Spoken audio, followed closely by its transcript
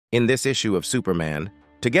In this issue of Superman,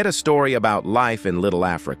 to get a story about life in Little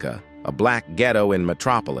Africa, a black ghetto in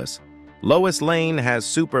Metropolis, Lois Lane has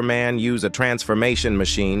Superman use a transformation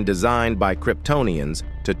machine designed by Kryptonians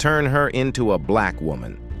to turn her into a black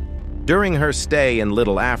woman. During her stay in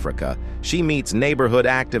Little Africa, she meets neighborhood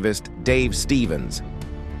activist Dave Stevens.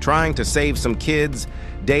 Trying to save some kids,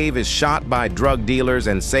 Dave is shot by drug dealers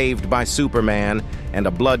and saved by Superman and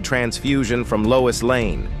a blood transfusion from Lois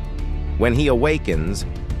Lane. When he awakens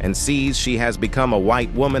and sees she has become a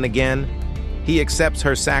white woman again, he accepts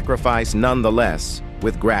her sacrifice nonetheless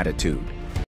with gratitude.